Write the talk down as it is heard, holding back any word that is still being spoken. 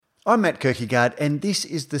I'm Matt Kirkegaard, and this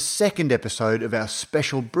is the second episode of our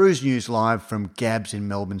special Brews News Live from Gabs in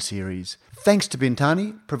Melbourne series. Thanks to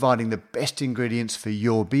Bintani, providing the best ingredients for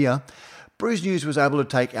your beer, Brews News was able to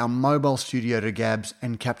take our mobile studio to Gabs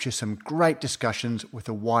and capture some great discussions with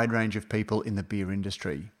a wide range of people in the beer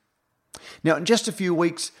industry. Now, in just a few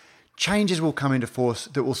weeks, changes will come into force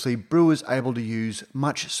that will see brewers able to use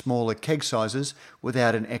much smaller keg sizes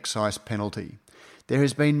without an excise penalty. There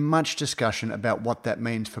has been much discussion about what that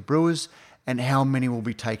means for brewers and how many will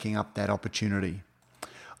be taking up that opportunity.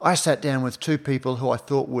 I sat down with two people who I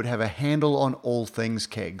thought would have a handle on all things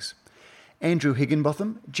kegs. Andrew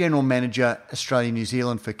Higginbotham, General Manager Australia-New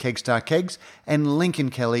Zealand for Kegstar Kegs, and Lincoln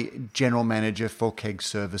Kelly, General Manager for Keg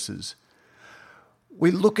Services.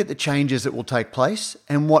 We look at the changes that will take place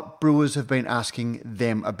and what brewers have been asking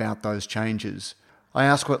them about those changes. I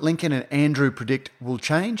ask what Lincoln and Andrew predict will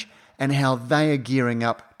change and how they are gearing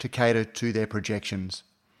up to cater to their projections.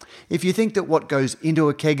 If you think that what goes into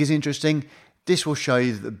a keg is interesting, this will show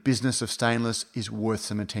you that the business of stainless is worth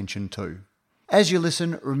some attention too. As you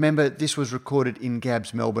listen, remember this was recorded in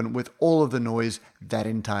Gabs Melbourne with all of the noise that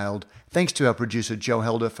entailed. Thanks to our producer Joe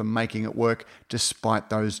Helder for making it work despite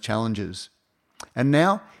those challenges. And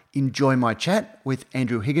now, enjoy my chat with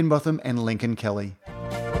Andrew Higginbotham and Lincoln Kelly.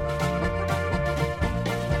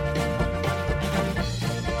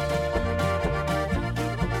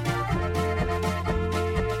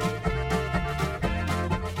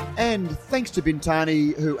 And thanks to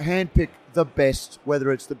Bintani, who handpicked the best, whether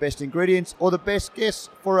it's the best ingredients or the best guests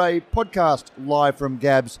for a podcast live from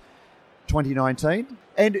Gabs 2019.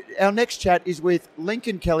 And our next chat is with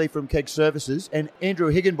Lincoln Kelly from Keg Services and Andrew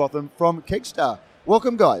Higginbotham from Kegstar.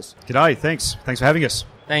 Welcome, guys. G'day, thanks. Thanks for having us.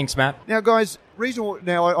 Thanks, Matt. Now, guys, I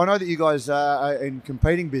know that you guys are in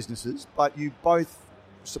competing businesses, but you both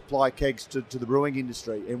supply kegs to the brewing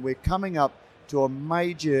industry, and we're coming up to a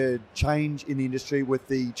major change in the industry with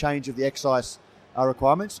the change of the excise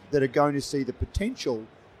requirements that are going to see the potential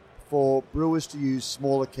for brewers to use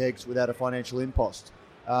smaller kegs without a financial impost.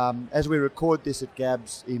 As we record this at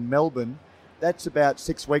Gabs in Melbourne, that's about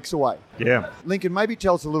 6 weeks away. Yeah. Lincoln, maybe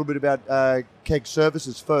tell us a little bit about Keg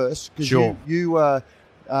Services first, because Sure. you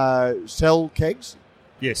sell kegs.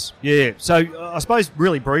 Yes. Yeah. So I suppose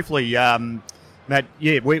really briefly, Matt,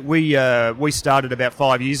 yeah, we started about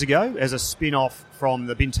 5 years ago as a spin-off from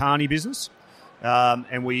the Bintani business,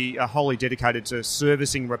 and we are wholly dedicated to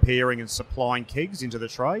servicing, repairing and supplying kegs into the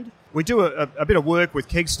trade. We do a bit of work with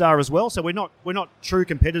Kegstar as well, so we're not true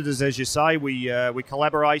competitors, as you say. We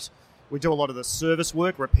collaborate. We do a lot of the service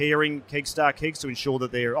work, repairing Kegstar kegs to ensure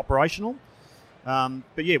that they're operational.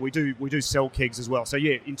 But yeah, we do sell kegs as well. So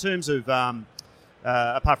yeah, in terms of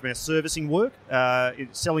apart from our servicing work,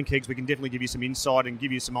 selling kegs, we can definitely give you some insight and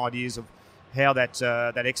give you some ideas of how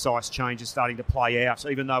that excise change is starting to play out,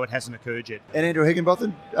 even though it hasn't occurred yet. And Andrew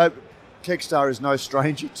Higginbotham, Kegstar is no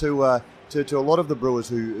stranger to a lot of the brewers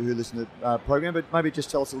who listen to the program, but maybe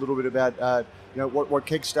just tell us a little bit about what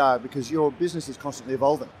Kegstar, because your business is constantly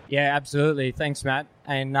evolving. Yeah, absolutely. Thanks, Matt.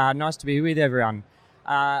 And nice to be with everyone.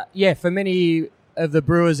 For many of the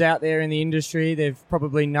brewers out there in the industry, they've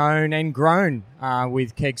probably known and grown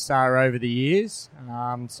with Kegstar over the years.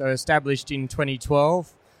 So established in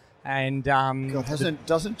 2012. And God,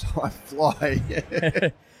 doesn't time fly?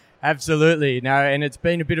 Absolutely. No, and it's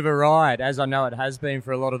been a bit of a ride, as I know it has been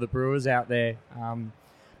for a lot of the brewers out there.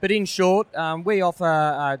 But in short, we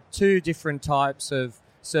offer two different types of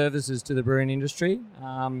services to the brewing industry.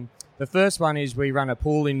 The first one is we run a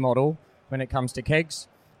pool-in model when it comes to kegs.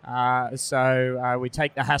 So we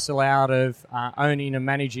take the hassle out of owning and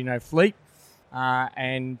managing a fleet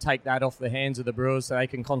and take that off the hands of the brewers so they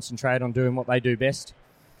can concentrate on doing what they do best.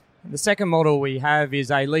 The second model we have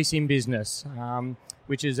is a leasing business,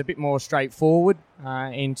 which is a bit more straightforward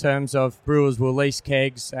in terms of brewers will lease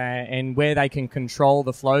kegs and where they can control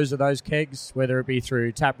the flows of those kegs, whether it be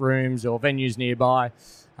through tap rooms or venues nearby.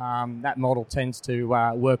 That model tends to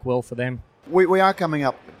work well for them. We are coming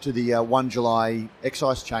up to the 1 July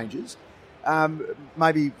excise changes.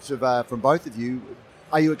 Maybe sort of, from both of you,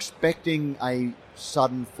 are you expecting a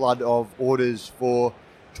sudden flood of orders for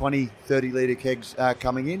 20, 30 litre kegs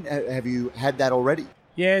coming in? Have you had that already?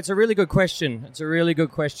 Yeah, it's a really good question.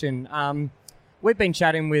 We've been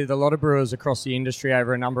chatting with a lot of brewers across the industry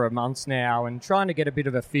over a number of months now and trying to get a bit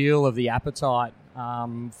of a feel of the appetite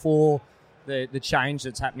for the change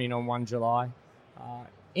that's happening on 1 July.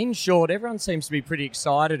 In short, everyone seems to be pretty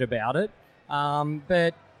excited about it,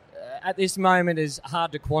 but at this moment it's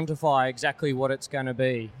hard to quantify exactly what it's going to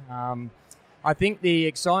be. I think the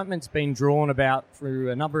excitement's been drawn about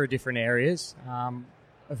through a number of different areas.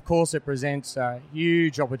 Of course, it presents a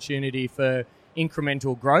huge opportunity for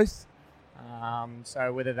incremental growth.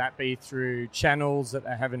 So whether that be through channels that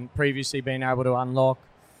they haven't previously been able to unlock,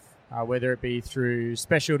 whether it be through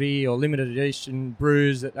specialty or limited edition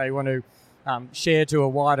brews that they want to share to a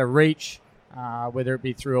wider reach, whether it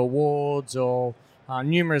be through awards or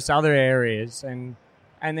numerous other areas, and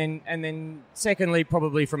then secondly,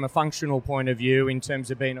 probably from a functional point of view, in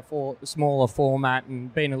terms of being a smaller format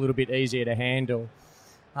and being a little bit easier to handle.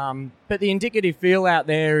 But the indicative feel out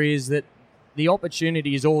there is that the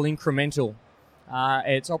opportunity is all incremental.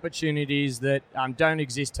 It's opportunities that don't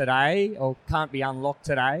exist today or can't be unlocked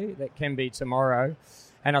today that can be tomorrow.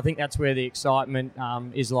 And I think that's where the excitement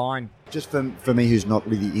is lying. Just for me, who's not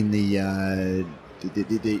really in the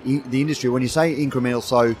industry, when you say incremental,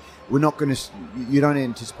 so we're not going to, you don't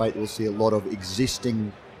anticipate we'll see a lot of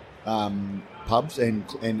existing pubs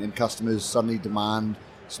and customers suddenly demand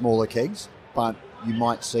smaller kegs, but you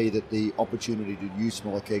might see that the opportunity to use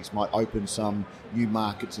smaller kegs might open some new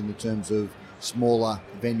markets in the terms of smaller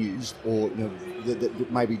venues, or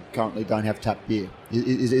that maybe currently don't have tap beer.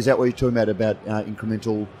 Is that what you're talking about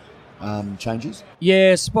incremental changes?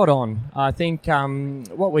 Yeah, spot on. I think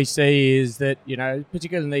what we see is that,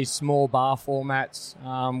 particularly in these small bar formats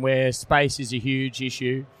where space is a huge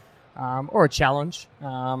issue or a challenge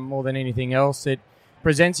more than anything else, it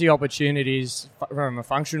presents the opportunities from a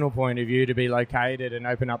functional point of view to be located and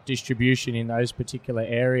open up distribution in those particular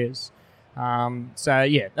areas.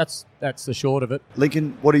 That's the short of it.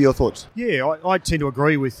 Lincoln, what are your thoughts? Yeah, I tend to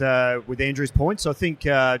agree with Andrew's points. I think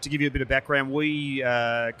to give you a bit of background, we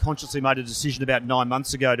consciously made a decision about 9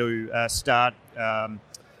 months ago to start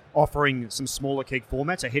offering some smaller keg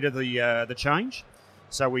formats ahead of the change.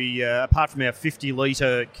 So we, apart from our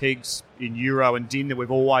 50-litre kegs in Euro and Din that we've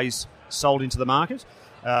always sold into the market,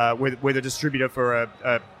 we're the distributor for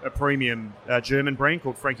a premium German brand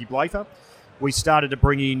called Frankie Blafer. We started to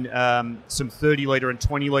bring in some 30-litre and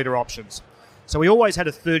 20-litre options. So we always had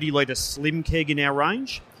a 30-litre slim keg in our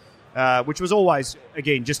range, which was always,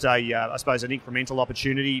 again, just I suppose, an incremental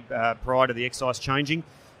opportunity prior to the excise changing.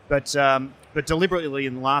 But deliberately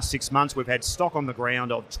in the last 6 months, we've had stock on the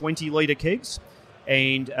ground of 20-litre kegs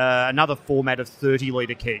and another format of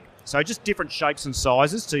 30-litre keg. So just different shapes and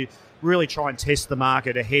sizes to really try and test the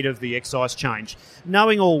market ahead of the excise change.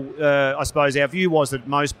 Knowing all, I suppose our view was that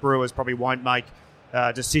most brewers probably won't make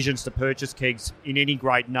decisions to purchase kegs in any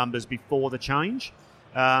great numbers before the change.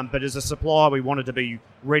 But as a supplier, we wanted to be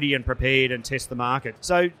ready and prepared and test the market.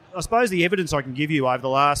 So I suppose the evidence I can give you over the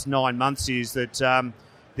last 9 months is that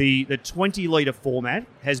the 20-litre format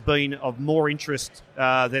has been of more interest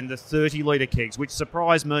than the 30-litre kegs, which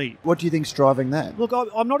surprised me. What do you think's driving that? Look,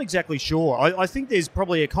 I'm not exactly sure. I think there's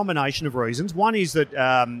probably a combination of reasons. One is that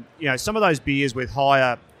some of those beers with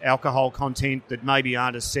higher alcohol content that maybe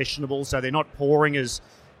aren't as sessionable, so they're not pouring as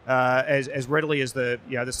readily as the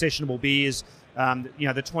sessionable beers. The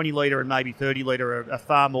 20-litre and maybe 30-litre are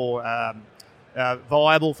far more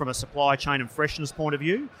viable from a supply chain and freshness point of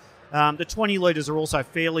view. The 20 litres are also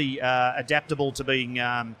fairly adaptable to being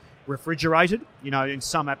refrigerated. In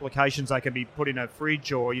some applications they can be put in a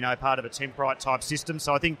fridge or part of a Temprite type system.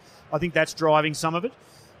 So I think that's driving some of it.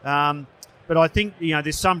 But I think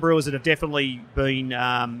there's some brewers that have definitely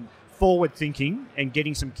been forward thinking and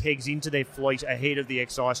getting some kegs into their fleet ahead of the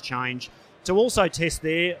excise change to also test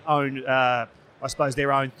their own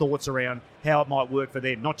their own thoughts around how it might work for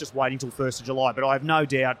them, not just waiting till 1st of July. But I have no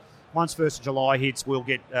doubt once 1st of July hits, we'll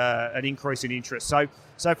get an increase in interest.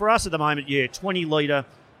 So for us at the moment, 20 litre,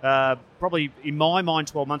 probably in my mind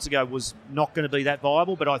 12 months ago was not going to be that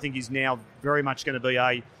viable, but I think is now very much going to be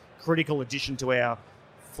a critical addition to our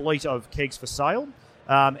fleet of kegs for sale.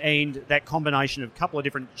 And that combination of a couple of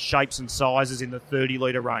different shapes and sizes in the 30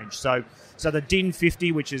 litre range. So the DIN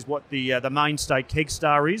 50, which is what the mainstay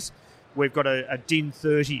Kegstar is, we've got a DIN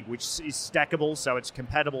 30, which is stackable, so it's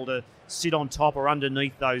compatible to sit on top or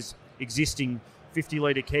underneath those existing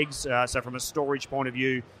 50-litre kegs. So from a storage point of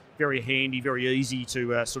view, very handy, very easy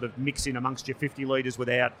to sort of mix in amongst your 50 litres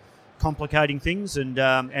without complicating things. And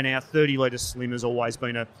our 30-litre slim has always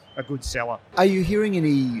been a good seller. Are you hearing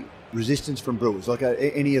any resistance from brewers? Like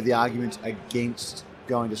any of the arguments against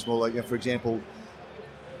going to smaller, for example,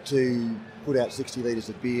 to put out 60 litres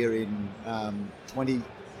of beer in 20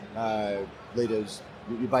 litres,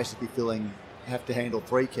 you're basically have to handle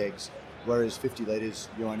 3 kegs, whereas 50 litres,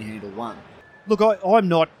 you only handle 1. Look, I'm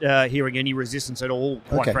not hearing any resistance at all,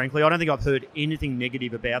 quite frankly. I don't think I've heard anything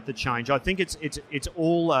negative about the change. I think it's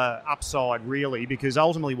all upside, really, because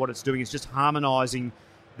ultimately what it's doing is just harmonising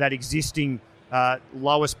that existing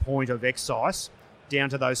lowest point of excise down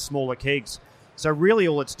to those smaller kegs. So really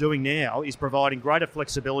all it's doing now is providing greater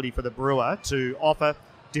flexibility for the brewer to offer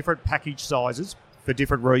different package sizes for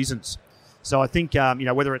different reasons. So I think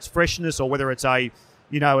whether it's freshness or whether it's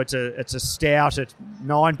it's a stout at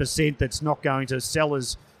 9% that's not going to sell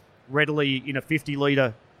as readily in a 50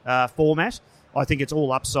 litre format. I think it's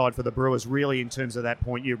all upside for the brewers, really, in terms of that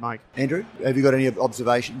point you make. Andrew, have you got any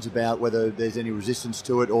observations about whether there's any resistance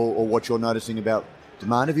to it or what you're noticing about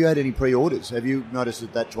demand? Have you had any pre-orders? Have you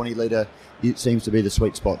noticed that 20 litre it seems to be the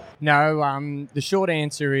sweet spot? No, the short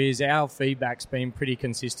answer is our feedback's been pretty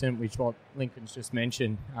consistent with what Lincoln's just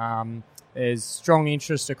mentioned. There's strong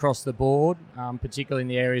interest across the board, particularly in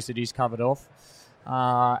the areas that he's covered off.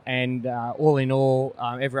 And all in all,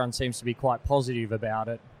 everyone seems to be quite positive about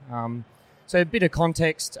it. So a bit of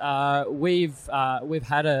context, we've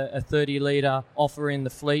had a 30 litre offer in the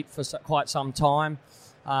fleet for quite some time.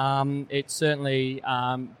 It certainly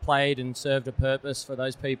played and served a purpose for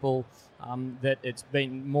those people that it's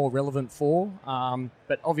been more relevant for.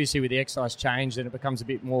 But obviously with the excise change, then it becomes a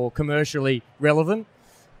bit more commercially relevant.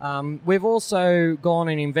 We've also gone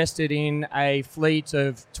and invested in a fleet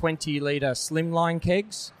of 20 litre slimline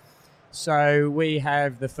kegs. So we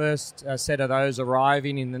have the first set of those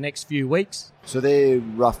arriving in the next few weeks. So they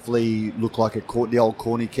roughly look like the old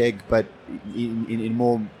corny keg, but in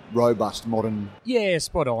more robust, modern... Yeah,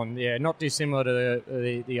 spot on. Yeah, not dissimilar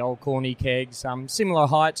to the old corny kegs. Similar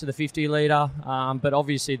height to the 50 litre, but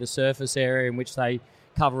obviously the surface area in which they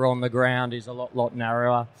cover on the ground is a lot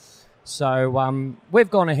narrower. So we've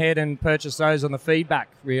gone ahead and purchased those on the feedback,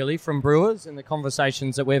 really, from brewers and the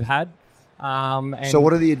conversations that we've had. So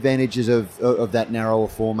what are the advantages of that narrower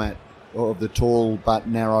format, of the tall but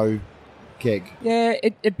narrow keg? Yeah,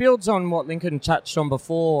 it builds on what Lincoln touched on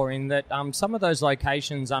before, in that some of those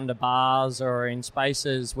locations under bars or in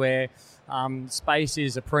spaces where space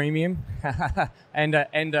is a premium and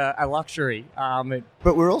a luxury.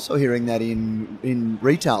 But we're also hearing that in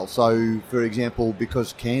retail. So, for example,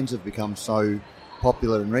 because cans have become so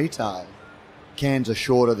popular in retail, cans are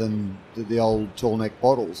shorter than the old tall neck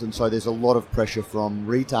bottles, and so there's a lot of pressure from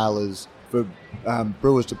retailers for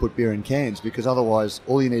brewers to put beer in cans, because otherwise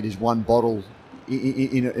all you need is one bottle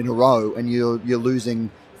in a row, and you're losing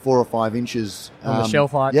 4 or 5 inches on the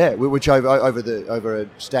shelf height. Yeah, which over a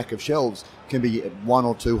stack of shelves can be 1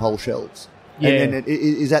 or 2 whole shelves. Yeah. And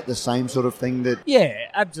is that the same sort of thing that? Yeah,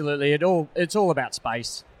 absolutely. It's all about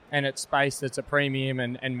space. And it's space that's a premium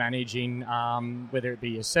and managing, whether it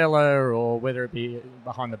be a cellar or whether it be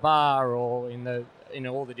behind the bar or in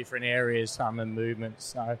all the different areas and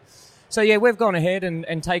movements. So yeah, we've gone ahead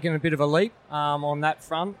and taken a bit of a leap on that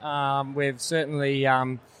front. We've certainly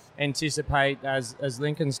anticipate, as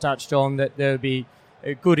Lincoln's touched on, that there will be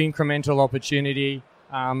a good incremental opportunity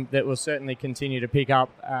that will certainly continue to pick up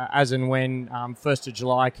as and when 1st of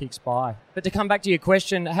July kicks by. But to come back to your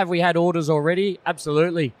question, have we had orders already?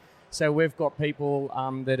 Absolutely. So we've got people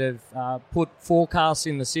that have put forecasts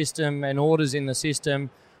in the system and orders in the system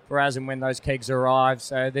for as and when those kegs arrive.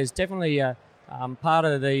 So there's definitely a part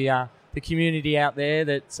of the community out there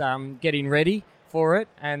that's getting ready for it.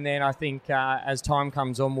 And then I think as time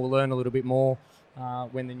comes on, we'll learn a little bit more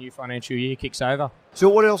when the new financial year kicks over. So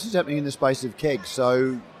what else is happening in the space of kegs?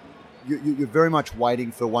 So you're very much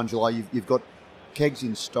waiting for 1 July. You've got kegs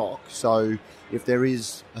in stock. So if there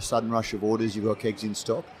is a sudden rush of orders, you've got kegs in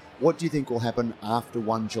stock. What do you think will happen after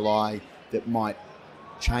 1 July that might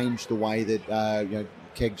change the way that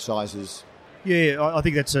keg sizes? Yeah, I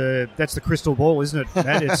think that's the crystal ball, isn't it,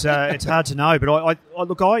 Matt? It's hard to know, but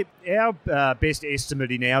our best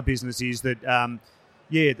estimate in our business is that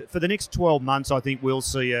for the next 12 months, I think we'll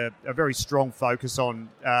see a very strong focus on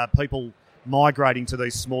people migrating to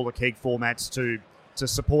these smaller keg formats to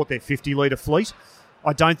support their 50 litre fleet.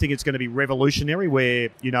 I don't think it's going to be revolutionary where,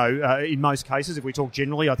 in most cases, if we talk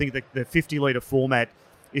generally, I think the 50 litre format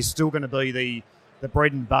is still going to be the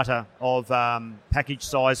bread and butter of package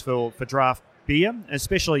size for draft beer,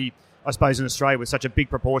 especially, I suppose, in Australia with such a big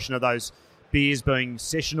proportion of those beers being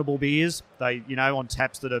sessionable beers. They, on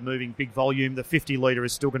taps that are moving big volume, the 50 litre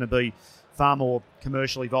is still going to be far more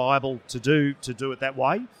commercially viable to do it that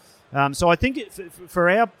way. So I think from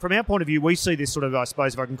our point of view, we see this sort of, I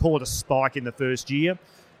suppose, if I can call it a spike in the first year,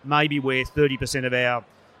 maybe where 30% of our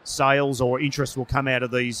sales or interest will come out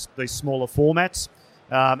of these smaller formats,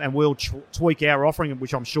 and we'll tweak our offering,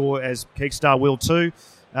 which I'm sure as Kegstar will too,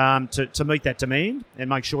 to meet that demand and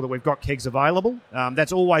make sure that we've got kegs available.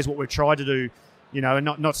 That's always what we've tried to do, and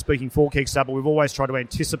not speaking for Kegstar, but we've always tried to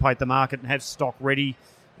anticipate the market and have stock ready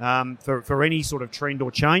for any sort of trend or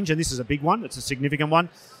change, and this is a big one. It's a significant one.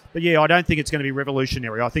 But yeah, I don't think it's going to be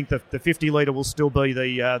revolutionary. I think the 50 litre will still be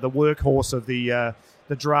the workhorse of the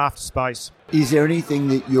draft space. Is there anything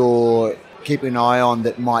that you're keeping an eye on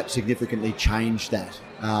that might significantly change that?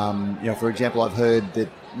 For example, I've heard that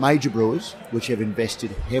major brewers, which have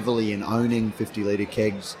invested heavily in owning 50-litre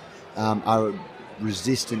kegs, are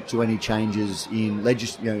resistant to any changes in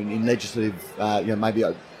legislative, maybe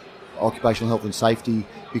occupational health and safety,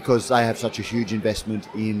 because they have such a huge investment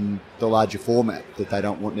in the larger format that they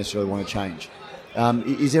don't necessarily want to change.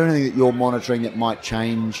 Is there anything that you're monitoring that might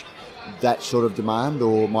change that sort of demand,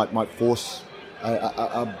 or might force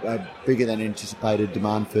a bigger than anticipated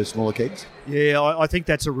demand for smaller kegs? Yeah, I think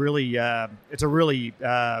that's a really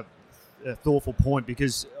thoughtful point,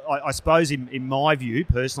 because I suppose in my view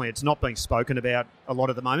personally, it's not being spoken about a lot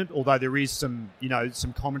at the moment, although there is some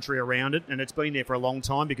commentary around it, and it's been there for a long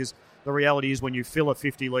time, because the reality is when you fill a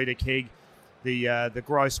 50-litre keg, the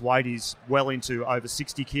gross weight is well into over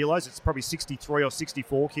 60 kilos. It's probably 63 or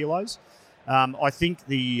 64 kilos. I think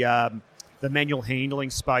the manual handling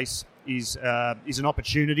space is an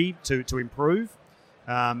opportunity to improve,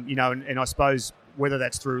 and I suppose whether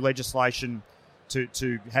that's through legislation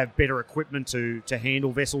to have better equipment to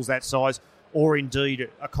handle vessels that size, or indeed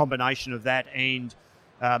a combination of that and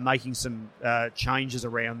making some changes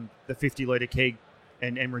around the 50-litre keg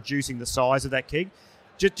and reducing the size of that keg.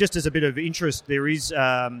 Just as a bit of interest, there is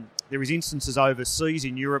instances overseas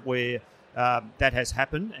in Europe where that has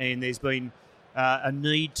happened, and there's been a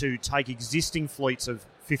need to take existing fleets of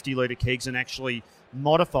 50-litre kegs and actually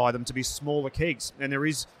modify them to be smaller kegs. And there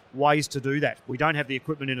is ways to do that. We don't have the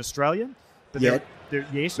equipment in Australia. But if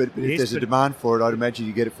there's a demand for it, I'd imagine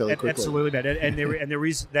you get it fairly quickly. Absolutely, Matt. And there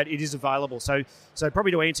is that, it is available. So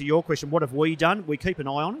probably to answer your question, what have we done? We keep an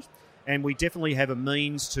eye on it, and we definitely have a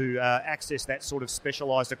means to access that sort of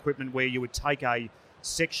specialised equipment where you would take a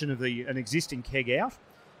section of an existing keg out.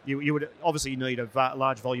 You would obviously need a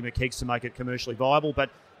large volume of kegs to make it commercially viable, but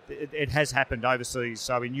it has happened overseas.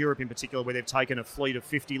 So in Europe in particular, where they've taken a fleet of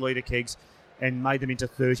 50-litre kegs and made them into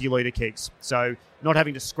 30-litre kegs. So not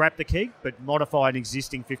having to scrap the keg, but modify an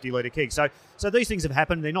existing 50-litre keg. So these things have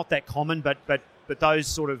happened. They're not that common, but those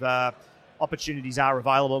sort of opportunities are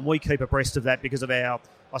available, and we keep abreast of that because of our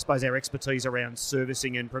expertise around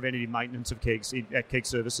servicing and preventative maintenance of kegs at Keg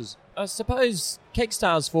Services. I suppose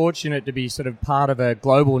Kegstar's fortunate to be sort of part of a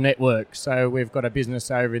global network. So we've got a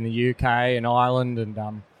business over in the UK and Ireland,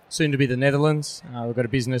 and soon to be the Netherlands. We've got a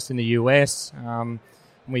business in the US.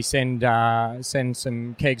 We send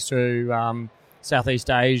some kegs through Southeast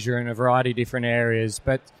Asia and a variety of different areas.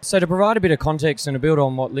 But so to provide a bit of context and to build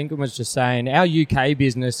on what Lincoln was just saying, our UK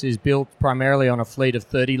business is built primarily on a fleet of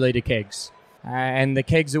 30-litre kegs. And the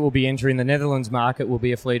kegs that will be entering the Netherlands market will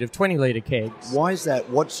be a fleet of 20-litre kegs. Why is that?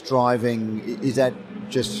 What's driving? Is that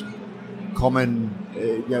just common,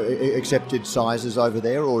 accepted sizes over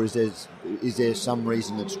there, or is there some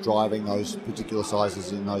reason that's driving those particular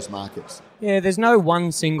sizes in those markets? Yeah, there's no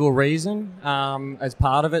one single reason as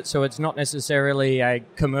part of it. So it's not necessarily a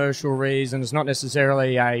commercial reason. It's not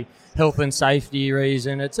necessarily a health and safety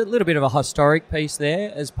reason. It's a little bit of a historic piece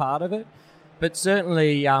there as part of it. But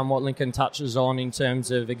certainly what Lincoln touches on in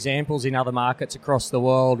terms of examples in other markets across the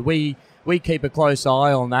world, we keep a close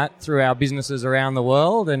eye on that through our businesses around the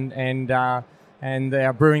world and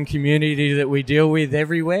our brewing community that we deal with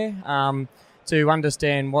everywhere to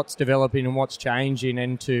understand what's developing and what's changing,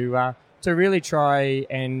 and to really try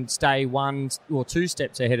and stay one or two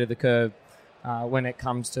steps ahead of the curve when it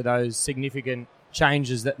comes to those significant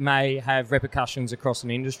changes that may have repercussions across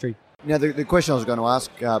an industry. Now, the question I was going to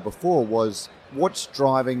ask before was, what's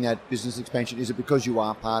driving that business expansion? Is it because you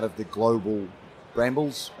are part of the global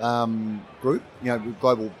Brambles group,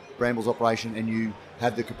 global Brambles operation, and you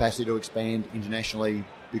have the capacity to expand internationally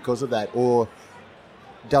because of that? Or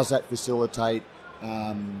does that facilitate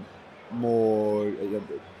more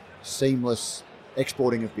seamless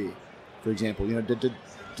exporting of beer, for example?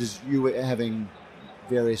 Does you having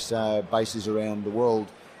various bases around the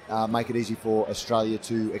world make it easy for Australia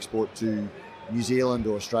to export to New Zealand,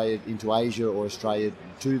 or Australia into Asia, or Australia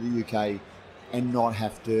to the UK, and not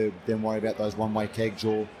have to then worry about those one-way kegs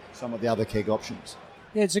or some of the other keg options?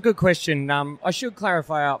 Yeah, it's a good question. I should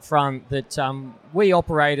clarify up front that we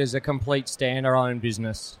operate as a complete standalone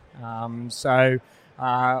business. So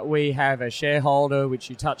we have a shareholder, which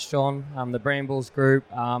you touched on, the Brambles Group.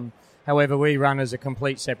 However, we run as a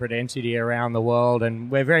complete separate entity around the world,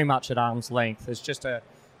 and we're very much at arm's length. It's just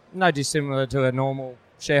no dissimilar to a normal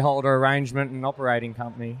shareholder arrangement and operating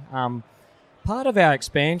company. Part of our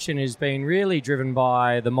expansion has been really driven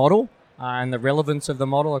by the model and the relevance of the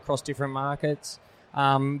model across different markets,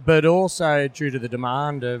 but also due to the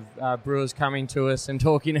demand of brewers coming to us and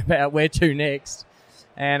talking about where to next.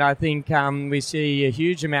 And I think we see a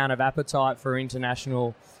huge amount of appetite for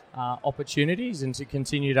international opportunities and to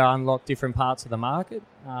continue to unlock different parts of the market.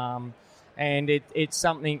 and it's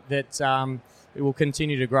something that it will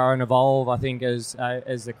continue to grow and evolve, I think, as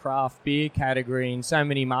the craft beer category in so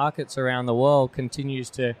many markets around the world continues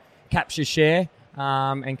to capture share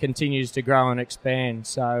and continues to grow and expand.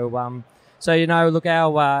 So look,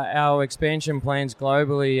 our expansion plans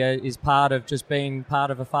globally is part of just being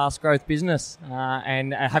part of a fast growth business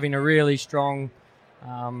and having a really strong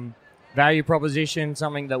value proposition,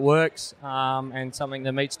 something that works and something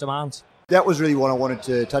that meets demands. That was really what I wanted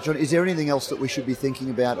to touch on. Is there anything else that we should be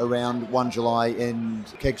thinking about around 1 July and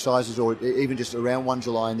keg sizes, or even just around 1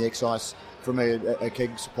 July and the excise from a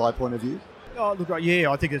keg supply point of view? Oh, look,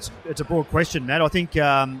 I think it's a broad question, Matt. I think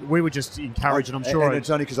we would just encourage, and I'm sure... And it's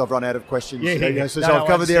only because I've run out of questions. Yeah. So I've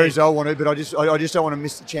covered the areas I wanted, but I just don't want to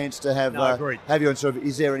miss the chance to have you on sort of,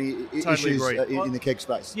 is there any issues in the keg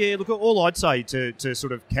space? Yeah, look, all I'd say to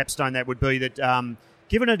sort of capstone that would be that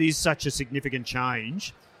given it is such a significant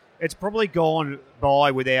change, it's probably gone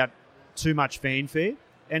by without too much fanfare.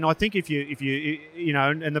 And I think if you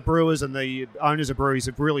and the brewers and the owners of breweries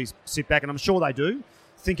have really sit back, and I'm sure they do,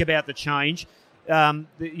 think about the change.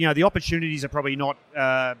 The opportunities are probably not,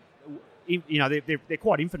 they're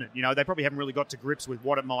quite infinite. They probably haven't really got to grips with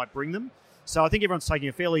what it might bring them. So I think everyone's taking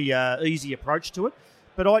a fairly easy approach to it.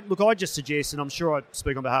 But I just suggest, and I'm sure I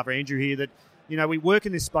speak on behalf of Andrew here, that we work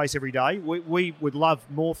in this space every day. We would love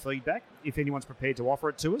more feedback if anyone's prepared to offer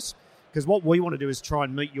it to us, because what we want to do is try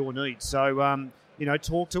and meet your needs. So,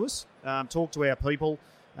 talk to us, talk to our people.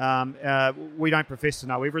 We don't profess to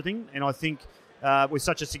know everything, and I think with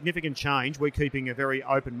such a significant change, we're keeping a very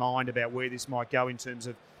open mind about where this might go in terms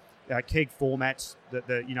of keg formats,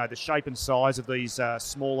 the shape and size of these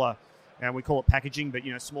smaller, and we call it packaging, but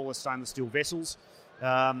smaller stainless steel vessels.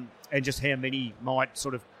 And just how many might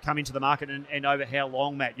sort of come into the market and over how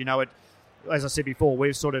long, Matt. As I said before,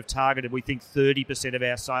 we've sort of targeted, we think 30% of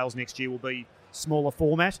our sales next year will be smaller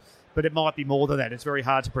format, but it might be more than that. It's very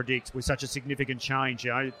hard to predict with such a significant change,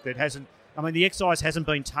 that hasn't... the excise hasn't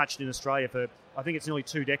been touched in Australia for, I think it's nearly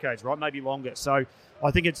 2 decades, right? Maybe longer. So I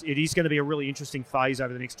think it is going to be a really interesting phase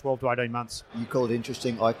over the next 12 to 18 months. You call it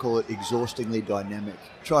interesting, I call it exhaustingly dynamic.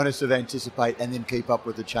 Trying to sort of anticipate and then keep up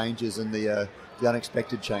with the changes and the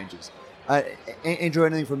unexpected changes. Andrew,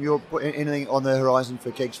 anything on the horizon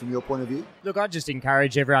for kegs from your point of view? Look, I just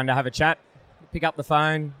encourage everyone to have a chat. Pick up the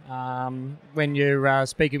phone when you're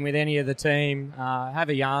speaking with any of the team. Have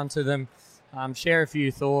a yarn to them. Share a few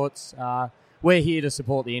thoughts. We're here to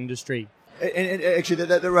support the industry. And actually,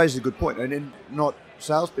 that raises a good point. And not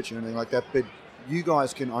sales pitch or anything like that, but you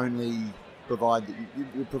guys can only provide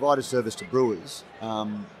you provide a service to brewers.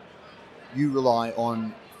 You rely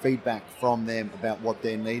on feedback from them about what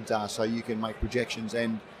their needs are, so you can make projections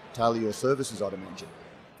and tailor your services, I'd imagine.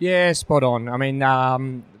 Yeah, spot on.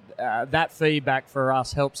 That feedback for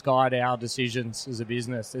us helps guide our decisions as a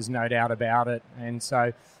business. There's no doubt about it. And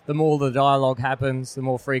so the more the dialogue happens, the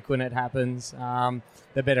more frequent it happens,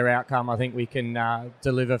 the better outcome I think we can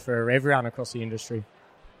deliver for everyone across the industry.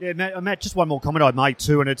 Yeah, Matt, just one more comment I'd make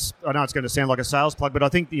too, and I know it's going to sound like a sales plug, but I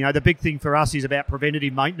think the big thing for us is about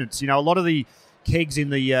preventative maintenance. A lot of the kegs in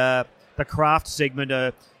the craft segment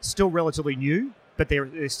are still relatively new, but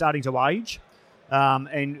they're starting to age.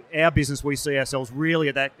 And our business, we see ourselves really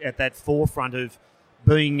at that forefront of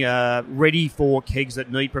being ready for kegs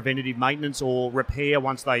that need preventative maintenance or repair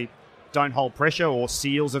once they don't hold pressure or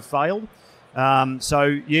seals have failed.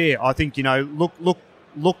 I think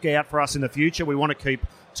look out for us in the future. We want to keep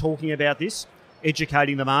talking about this,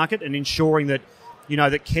 educating the market, and ensuring that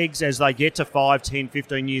that kegs as they get to 5, 10,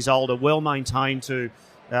 15 years old are well maintained to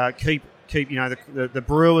keep the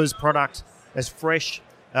brewer's product as fresh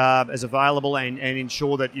as available and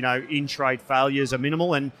ensure that in-trade failures are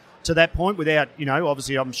minimal. And to that point, without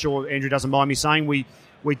obviously, I'm sure Andrew doesn't mind me saying we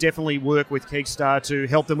definitely work with Kegstar to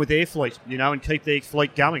help them with their fleet, and keep their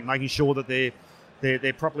fleet going, making sure that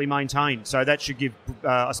they're properly maintained. So that should give,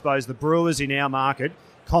 I suppose, the brewers in our market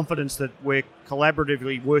confidence that we're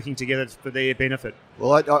collaboratively working together for their benefit.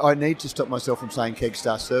 Well, I need to stop myself from saying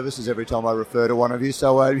Kegstar Services every time I refer to one of you.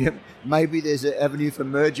 So maybe there's an avenue for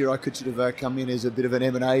merger. I could sort of come in as a bit of an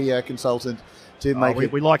M&A consultant to make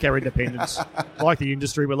it. We like our independence. Like the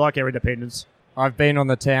industry, we like our independence. I've been on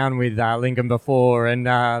the town with Lincoln before, and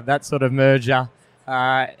that sort of merger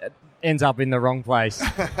ends up in the wrong place.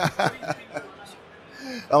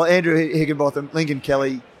 Well, Andrew Higginbotham, Lincoln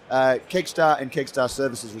Kelly, Kegstar and Kegstar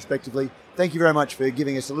Services, respectively. Thank you very much for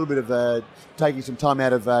giving us a little bit of taking some time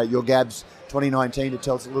out of your GABS 2019 to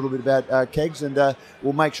tell us a little bit about kegs, and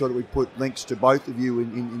we'll make sure that we put links to both of you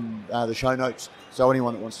in the show notes, so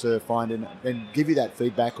anyone that wants to find and give you that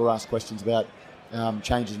feedback or ask questions about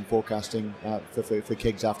changes in forecasting for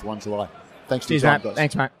kegs after 1 July. Thanks for Cheers, your time, Matt. guys.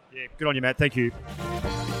 Thanks, mate. Yeah, good on you, Matt. Thank you.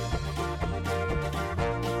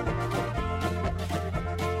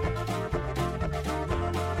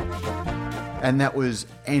 And that was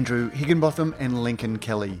Andrew Higginbotham and Lincoln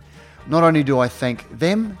Kelly. Not only do I thank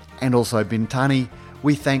them and also Bintani,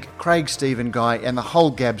 we thank Craig, Steve and Guy and the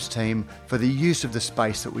whole Gabs team for the use of the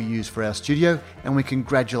space that we use for our studio, and we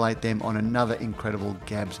congratulate them on another incredible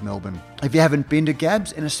Gabs Melbourne. If you haven't been to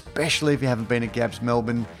Gabs, and especially if you haven't been to Gabs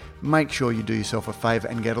Melbourne, make sure you do yourself a favour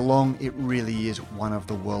and get along. It really is one of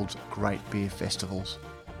the world's great beer festivals.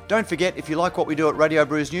 Don't forget, if you like what we do at Radio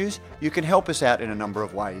Brews News, you can help us out in a number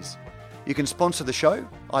of ways. You can sponsor the show,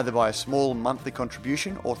 either by a small monthly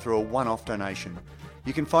contribution or through a one-off donation.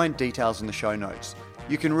 You can find details in the show notes.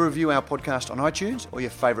 You can review our podcast on iTunes or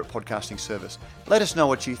your favourite podcasting service. Let us know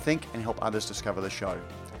what you think and help others discover the show.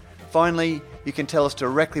 Finally, you can tell us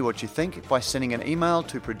directly what you think by sending an email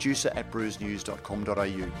to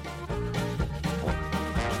producer@brewsnews.com.au.